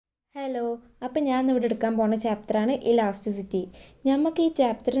Hello, അപ്പം ഞാൻ ഇവിടെ എടുക്കാൻ പോകുന്ന ചാപ്റ്ററാണ് ഇലാസ്റ്റിസിറ്റി. നമുക്ക് ഈ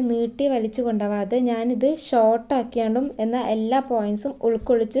ചാപ്റ്റർ നീട്ടി വലിച്ചു കൊണ്ടുപോകാതെ ഞാനിത് ഷോർട്ടാക്കിയാണ്ടും എന്നാൽ എല്ലാ പോയിൻറ്സും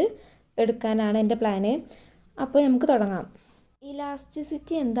ഉൾക്കൊള്ളിച്ച് എടുക്കാനാണ് എൻ്റെ പ്ലാന്. അപ്പോൾ നമുക്ക് തുടങ്ങാം.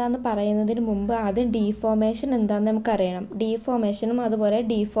 ഇലാസ്റ്റിസിറ്റി എന്താണെന്ന് പറയുന്നതിന് മുമ്പ് ആദ്യം ഡീഫോർമേഷൻ എന്താണെന്ന് നമുക്കറിയണം. ഡീഫോർമേഷനും അതുപോലെ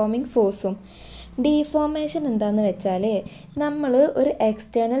ഡീഫോമിങ് ഫോഴ്സും. ഡീഫോർമേഷൻ എന്താണെന്ന് വെച്ചാൽ നമ്മൾ ഒരു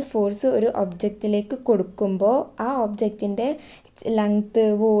എക്സ്റ്റേണൽ ഫോഴ്സ് ഒരു ഒബ്ജക്റ്റിലേക്ക് കൊടുക്കുമ്പോൾ ആ ഒബ്ജക്റ്റിൻ്റെ ലെങ്ത്ത്,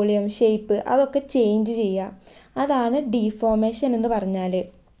 വോളിയം, ഷേപ്പ് അതൊക്കെ ചേഞ്ച് ചെയ്യുക. അതാണ് ഡീഫോർമേഷൻ എന്ന് പറഞ്ഞാൽ.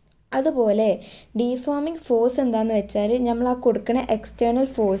 അതുപോലെ ഡീഫോമിങ് ഫോഴ്സ് എന്താണെന്ന് വെച്ചാൽ നമ്മൾ ആ കൊടുക്കുന്ന എക്സ്റ്റേണൽ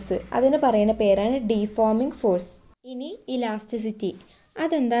ഫോഴ്സ് അതിന് പറയുന്ന പേരാണ് ഡീഫോമിങ് ഫോഴ്സ്. ഇനി ഇലാസ്റ്റിസിറ്റി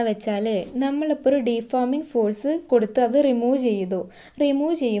അതെന്താ വെച്ചാൽ നമ്മളിപ്പോൾ ഒരു ഡീഫോമിങ് ഫോഴ്സ് കൊടുത്ത് അത്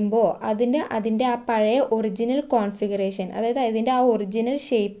റിമൂവ് ചെയ്യുമ്പോൾ അതിൻ്റെ ആ പഴയ ഒറിജിനൽ കോൺഫിഗറേഷൻ, അതായത് അതിൻ്റെ ആ ഒറിജിനൽ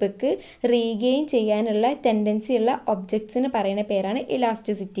ഷേപ്പിക്ക് റീഗെയിൻ ചെയ്യാനുള്ള ടെൻഡൻസി ഉള്ള ഒബ്ജക്ട്സിന് പറയുന്ന പേരാണ്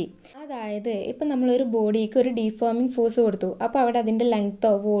ഇലാസ്റ്റിസിറ്റി. അതായത് ഇപ്പം നമ്മളൊരു ബോഡിക്ക് ഒരു ഡീഫോമിങ് ഫോഴ്സ് കൊടുത്തു, അപ്പോൾ അവിടെ അതിൻ്റെ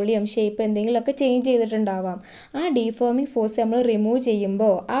ലെങ്ത്തോ വോളിയം ഷേപ്പ് എന്തെങ്കിലുമൊക്കെ ചേഞ്ച് ചെയ്തിട്ടുണ്ടാവാം. ആ ഡീഫോമിങ് ഫോഴ്സ് നമ്മൾ റിമൂവ്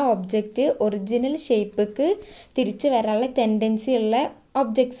ചെയ്യുമ്പോൾ ആ ഒബ്ജക്റ്റ് ഒറിജിനൽ ഷേപ്പിക്ക് തിരിച്ച് വരാനുള്ള ടെൻഡൻസി ഉള്ള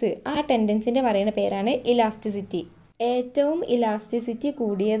ഒബ്ജക്ട്സ്, ആ ടെൻഡൻസിൻ്റെ പറയുന്ന പേരാണ് ഇലാസ്റ്റിസിറ്റി. ഏറ്റവും ഇലാസ്റ്റിസിറ്റി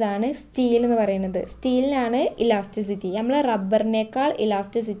കൂടിയതാണ് സ്റ്റീൽ എന്ന് പറയുന്നത്. സ്റ്റീലിനാണ് ഇലാസ്റ്റിസിറ്റി. നമ്മൾ റബ്ബറിനേക്കാൾ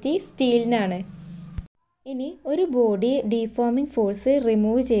ഇലാസ്റ്റിസിറ്റി സ്റ്റീലിനാണ്. ഇനി ഒരു ബോഡി ഡീഫോമിങ് ഫോഴ്സ്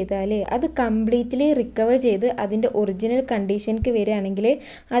റിമൂവ് ചെയ്താൽ അത് കംപ്ലീറ്റ്ലി റിക്കവർ ചെയ്ത് അതിൻ്റെ ഒറിജിനൽ കണ്ടീഷനിലേക്ക് വരികയാണെങ്കിൽ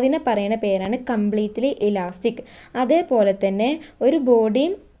അതിനെ പറയുന്ന പേരാണ് കംപ്ലീറ്റ്ലി ഇലാസ്റ്റിക്. അതേപോലെ തന്നെ ഒരു ബോഡി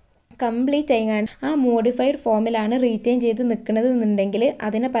കംപ്ലീറ്റ് ആയിങ്ങാണ്ട് ആ മോഡിഫൈഡ് ഫോമിലാണ് റീറ്റെയിൻ ചെയ്ത് നിൽക്കുന്നത് എന്നുണ്ടെങ്കിൽ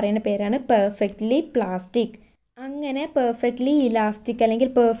അതിനെ പറയുന്ന പേരാണ് പെർഫെക്റ്റ്ലി പ്ലാസ്റ്റിക്. അങ്ങനെ പെർഫെക്റ്റ്ലി ഇലാസ്റ്റിക് അല്ലെങ്കിൽ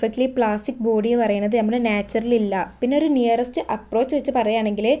പെർഫെക്റ്റ്ലി പ്ലാസ്റ്റിക് ബോഡി എന്ന് പറയുന്നത് നമ്മുടെ നാച്ചുറൽ ഇല്ല. പിന്നെ ഒരു നിയറസ്റ്റ് അപ്രോച്ച് വെച്ച്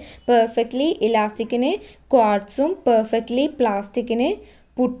പറയുകയാണെങ്കിൽ പെർഫെക്റ്റ്ലി ഇലാസ്റ്റിക്കിന് ക്വാർട്സും പെർഫെക്റ്റ്ലി പ്ലാസ്റ്റിക്കിന്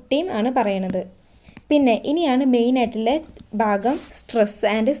പുട്ടിയും ആണ് പറയുന്നത്. പിന്നെ ഇനിയാണ് മെയിനായിട്ടുള്ള ഭാഗം സ്ട്രെസ്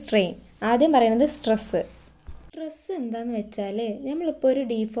ആൻഡ് സ്ട്രെയിൻ. ആദ്യം പറയുന്നത് സ്ട്രെസ് എന്താണെന്ന് വെച്ചാൽ നമ്മളിപ്പോൾ ഒരു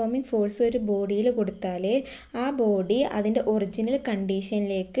ഡീഫോമിങ് ഫോഴ്സ് ഒരു ബോഡിയിൽ കൊടുത്താൽ ആ ബോഡി അതിൻ്റെ ഒറിജിനൽ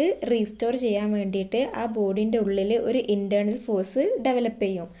കണ്ടീഷനിലേക്ക് റീസ്റ്റോർ ചെയ്യാൻ വേണ്ടിയിട്ട് ആ ബോഡീൻ്റെ ഉള്ളിൽ ഒരു ഇൻറ്റേർണൽ ഫോഴ്സ് ഡെവലപ്പ്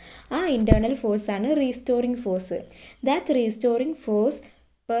ചെയ്യും. ആ internal ഫോഴ്സാണ് restoring force. That restoring force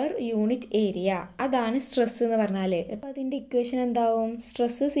per unit area, അതാണ് സ്ട്രെസ് എന്ന് പറഞ്ഞാൽ. അപ്പോൾ അതിൻ്റെ ഇക്വേഷൻ എന്താവും?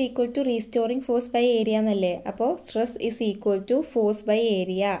 Stress is equal to restoring force by area എന്നല്ലേ. അപ്പോൾ stress is equal to force by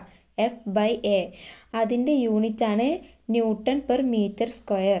area F/A. അതിൻ്റെ യൂണിറ്റാണ് ന്യൂട്ടൺ പെർ മീറ്റർ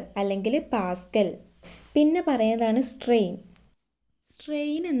സ്ക്വയർ അല്ലെങ്കിൽ പാസ്കൽ. പിന്നെ പറയുന്നതാണ് സ്ട്രെയിൻ.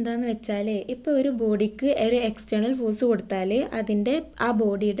 സ്ട്രെയിൻ എന്താണെന്ന് വെച്ചാൽ ഇപ്പോൾ ഒരു ബോഡിക്ക് ഒരു എക്സ്റ്റേണൽ ഫോഴ്സ് കൊടുത്താൽ അതിൻ്റെ ആ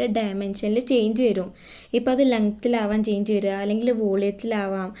ബോഡിയുടെ ഡയമെൻഷനിൽ ചേഞ്ച് വരും. ഇപ്പോൾ അത് ലെങ്ത്തിലാവാം ചേഞ്ച് വരിക, അല്ലെങ്കിൽ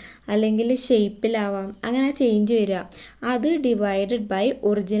വോളിയത്തിലാവാം, അല്ലെങ്കിൽ ഷേപ്പിലാവാം, അങ്ങനെ ആ ചേഞ്ച് വരിക. അത് ഡിവൈഡഡ് ബൈ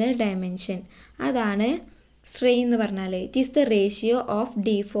ഒറിജിനൽ ഡയമെൻഷൻ, അതാണ് സ്ട്രെയിൻ എന്ന് പറഞ്ഞാൽ. It is the ratio of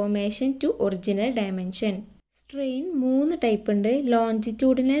deformation to original dimension. Strain 3 type ഉണ്ട്: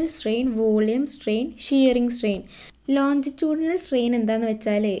 longitudinal strain, volume strain, shearing strain. Longitudinal strain എന്താണെന്ന്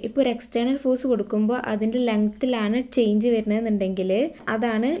വെച്ചാൽ ഇപ്പോൾ ഒരു എക്സ്റ്റേണൽ ഫോഴ്സ് കൊടുക്കുമ്പോൾ അതിൻ്റെ ലെങ്ത്തിലാണ് ചേഞ്ച് വരുന്നതെന്നുണ്ടെങ്കിൽ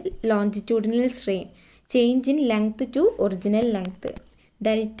അതാണ് longitudinal strain. Change in length to original length,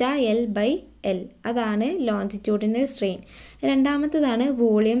 delta L/L, അതാണ് longitudinal strain. രണ്ടാമത്തേതാണ്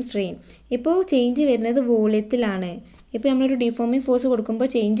volume strain. ഇപ്പോൾ ചേഞ്ച് വരുന്നത് വോളിയത്തിലാണ്. ഇപ്പോൾ നമ്മളൊരു ഡീഫോമിംഗ് ഫോഴ്സ് കൊടുക്കുമ്പോൾ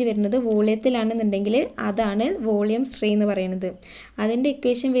ചേഞ്ച് വരുന്നത് വോളിയത്തിലാണെന്നുണ്ടെങ്കിൽ അതാണ് വോളിയം സ്ട്രെയിൻ എന്ന് പറയുന്നത്. അതിൻ്റെ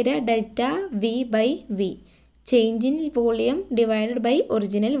ഇക്വേഷൻ വരിക delta V/V, change in volume divided by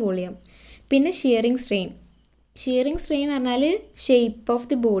original volume. പിന്നെ ഷിയറിംഗ് സ്ട്രെയിൻ എന്ന് പറഞ്ഞാൽ ഷേപ്പ് ഓഫ്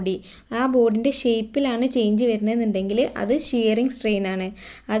ദി ബോഡി, ആ ബോഡിൻ്റെ ഷേപ്പിലാണ് ചേഞ്ച് വരുന്നതെന്നുണ്ടെങ്കിൽ അത് ഷിയറിംഗ് സ്ട്രെയിൻ ആണ്.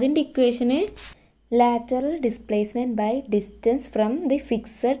 അതിൻ്റെ ഇക്വേഷന് lateral displacement by distance from the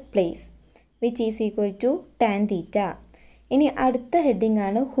fixed place which is equal to tan theta. ഇനി അടുത്ത ഹെഡിങ്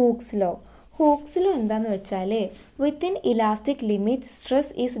ആണ് ഹൂക്സ് ലോ. ഹൂക്സ് ലോ എന്താണെന്ന് വെച്ചാൽ within elastic limit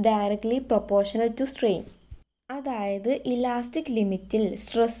stress is directly proportional to strain. അതായത് elastic ലിമിറ്റിൽ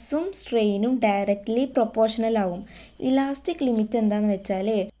സ്ട്രെസ്സും സ്ട്രെയിനും directly proportional ആവും. Elastic limit എന്താണെന്ന് വെച്ചാൽ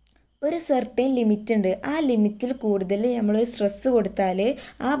ഒരു സെർട്ടൈൻ ലിമിറ്റ് ഉണ്ട്. ആ ലിമിറ്റിൽ കൂടുതൽ നമ്മളൊരു സ്ട്രെസ്സ് കൊടുത്താൽ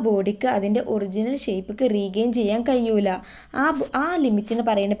ആ ബോഡിക്ക് അതിൻ്റെ ഒറിജിനൽ ഷേപ്പിക്ക് റീഗെയിൻ ചെയ്യാൻ കഴിയൂല. ആ ലിമിറ്റിന്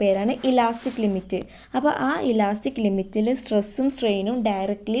പറയുന്ന പേരാണ് ഇലാസ്റ്റിക് ലിമിറ്റ്. അപ്പോൾ ആ ഇലാസ്റ്റിക് ലിമിറ്റിൽ സ്ട്രെസ്സും സ്ട്രെയിനും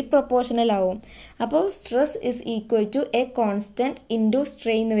ഡയറക്റ്റ്ലി പ്രൊപ്പോർഷണൽ ആവും. അപ്പോൾ stress is equal to A constant into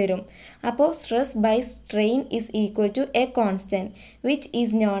strain വരും. അപ്പോൾ stress by strain is equal to A constant which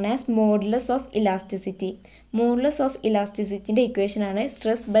is known as modulus of elasticity. Modulus of ഇലാസ്റ്റിസിറ്റിൻ്റെ ഇക്വേഷനാണ്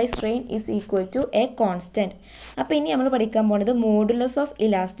stress by strain is equal to A constant. അപ്പോൾ ഇനി നമ്മൾ പഠിക്കാൻ പോകുന്നത് modulus of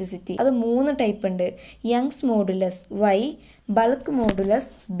elasticity. അത് 3 type ഉണ്ട്: Young's modulus Y, bulk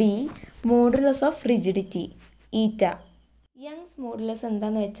modulus B, modulus of rigidity ഈറ്റ. Young's modulus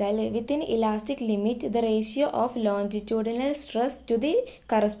എന്താണെന്ന് വെച്ചാൽ within elastic limit the ratio of longitudinal stress to the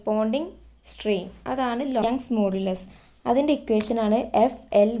corresponding strain, അതാണ് യങ്സ് മോഡുലസ്. അതിൻ്റെ ഇക്വേഷനാണ്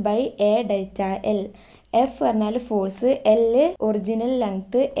FL/A ഡെൽറ്റ എൽ. എഫ് പറഞ്ഞാൽ force, L original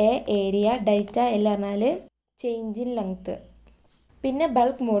length, A area, delta L പറഞ്ഞാൽ change in length. പിന്നെ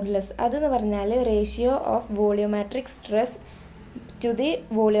bulk modulus അതെന്ന് പറഞ്ഞാൽ ratio of വോളിയോമാട്രിക് stress to the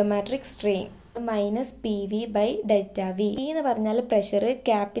വോളിയോമാട്രിക് strain minus PV/ΔV. V എന്ന് പറഞ്ഞാൽ pressure,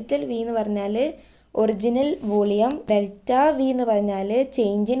 capital V എന്ന് പറഞ്ഞാൽ ഒറിജിനൽ വോളിയം, ഡെൽറ്റ V എന്ന് പറഞ്ഞാൽ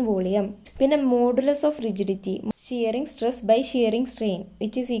ചേഞ്ച് ഇൻ വോളിയം. പിന്നെ modulus of rigidity shearing stress by shearing strain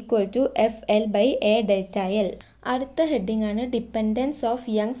which is equal to FL/A delta L. അടുത്ത heading ആണ് dependence of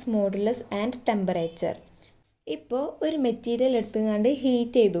Young's modulus and temperature. ഇപ്പോൾ ഒരു material എടുത്തുകൊണ്ട്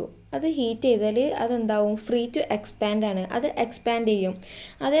ഹീറ്റ് ചെയ്തു, അത് ഹീറ്റ് ചെയ്താൽ അതെന്താവും, ഫ്രീ ടു എക്സ്പാൻഡ് ആണ്, അത് എക്സ്പാൻഡ് ചെയ്യും.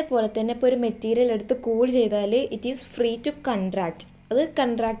 അതേപോലെ തന്നെ ഇപ്പോൾ ഒരു മെറ്റീരിയൽ എടുത്ത് കൂൾ ചെയ്താൽ it is free to contract, അത്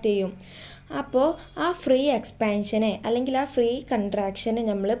കൺട്രാക്റ്റ് ചെയ്യും. അപ്പോൾ ആ ഫ്രീ എക്സ്പാൻഷനെ അല്ലെങ്കിൽ ആ ഫ്രീ കൺട്രാക്ഷനെ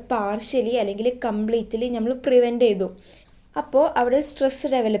നമ്മൾ പാർഷ്യലി അല്ലെങ്കിൽ കംപ്ലീറ്റ്ലി നമ്മൾ പ്രിവെൻറ്റ് ചെയ്തു. അപ്പോൾ അവിടെ സ്ട്രെസ്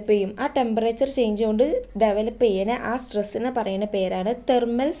ഡെവലപ്പ് ചെയ്യും. ആ ടെമ്പറേച്ചർ ചേഞ്ച് കൊണ്ട് ഡെവലപ്പ് ചെയ്യണ ആ സ്ട്രെസ്സിനെ പറയുന്ന പേരാണ്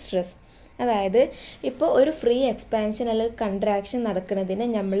തെർമൽ സ്ട്രെസ്. അതായത് ഇപ്പോൾ ഒരു ഫ്രീ എക്സ്പാൻഷൻ അല്ലെങ്കിൽ കൺട്രാക്ഷൻ നടക്കുന്നതിനെ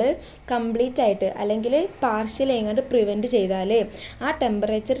നമ്മൾ കംപ്ലീറ്റ് ആയിട്ട് അല്ലെങ്കിൽ പാർഷ്യൽ എങ്ങാണ്ട് പ്രിവെൻറ്റ് ചെയ്താൽ ആ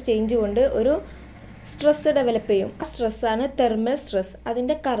ടെമ്പറേച്ചർ ചേഞ്ച് കൊണ്ട് ഒരു സ്ട്രെസ് ഡെവലപ്പ് ചെയ്യും. ആ സ്ട്രെസ്സാണ് തെർമൽ സ്ട്രെസ്.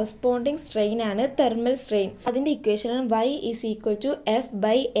 അതിൻ്റെ കറസ്പോണ്ടിങ് സ്ട്രെയിൻ ആണ് തെർമൽ സ്ട്രെയിൻ. അതിൻ്റെ ഇക്വേഷനാണ് Y is equal to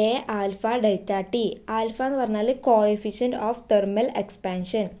F/A alpha delta T. Alpha എന്ന് പറഞ്ഞാൽ കോഎഫിഷ്യൻറ്റ് ഓഫ് തെർമൽ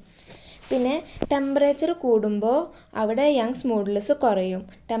എക്സ്പാൻഷൻ. പിന്നെ ടെമ്പറേച്ചർ കൂടുമ്പോൾ അവിടെ യങ്സ് മോഡുലസ് കുറയും,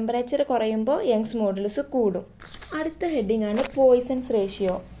 ടെമ്പറേച്ചർ കുറയുമ്പോൾ യങ്സ് മോഡുലസ് കൂടും. അടുത്ത ഹെഡിങ് ആണ് പോയ്സൺസ്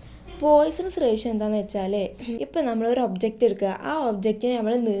റേഷ്യോ. പോയ്സൺസ് റേഷ്യോ എന്താണെന്ന് വെച്ചാൽ ഇപ്പോൾ നമ്മളൊരു ഒബ്ജക്റ്റ് എടുക്കുക, ആ ഒബ്ജക്റ്റിനെ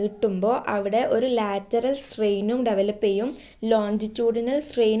നമ്മൾ നീട്ടുമ്പോൾ അവിടെ ഒരു ലാറ്ററൽ സ്ട്രെയിനും ഡെവലപ്പ് ചെയ്യും, ലോഞ്ചിറ്റ്യൂഡിനൽ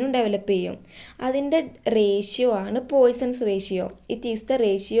സ്ട്രെയിനും ഡെവലപ്പ് ചെയ്യും. അതിൻ്റെ റേഷ്യോ ആണ് poisons ratio. It is the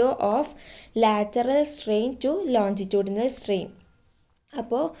ratio of lateral strain to longitudinal strain.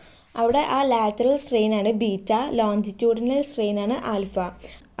 അപ്പോൾ അവിടെ ആ ലാറ്ററൽ സ്ട്രെയിൻ ആണ് ബീറ്റ, ലോഞ്ചിറ്റ്യൂഡിനൽ സ്ട്രെയിൻ ആണ് ആൽഫ.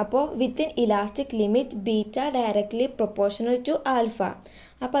 അപ്പോൾ within elastic limit beta directly proportional to alpha.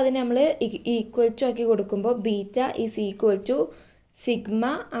 അപ്പോൾ അതിന് നമ്മൾ ഈക്വൽ ടു ആക്കി കൊടുക്കുമ്പോൾ beta is equal to sigma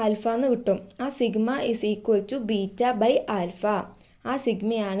alpha എന്ന് കിട്ടും. ആ sigma is equal to beta by alpha. ആ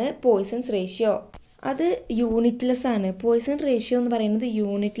സിഗ്മയാണ് പോയ്സൺസ് റേഷ്യോ. അത് യൂണിറ്റ്ലെസ് ആണ്. പോയ്സൺ റേഷ്യോ എന്ന് പറയുന്നത്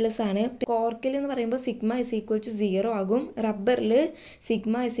യൂണിറ്റ്ലെസ് ആണ്. കോർക്കിൽ എന്ന് പറയുമ്പോൾ സിഗ്മ ഇസ് ഈക്വൽ ടു 0 ആകും. റബ്ബറിൽ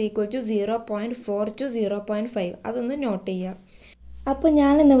sigma is equal to 0.4 to 0.5. അതൊന്ന് നോട്ട് ചെയ്യാം. അപ്പോൾ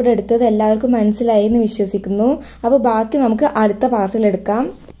ഞാൻ ഇന്നിവിടെ എടുത്തത് എല്ലാവർക്കും മനസ്സിലായി എന്ന് വിശ്വസിക്കുന്നു. അപ്പോൾ ബാക്കി നമുക്ക് അടുത്ത പാർട്ടിൽ എടുക്കാം.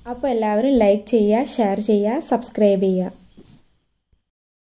 അപ്പോൾ എല്ലാവരും ലൈക്ക് ചെയ്യുക, ഷെയർ ചെയ്യുക, സബ്സ്ക്രൈബ് ചെയ്യുക.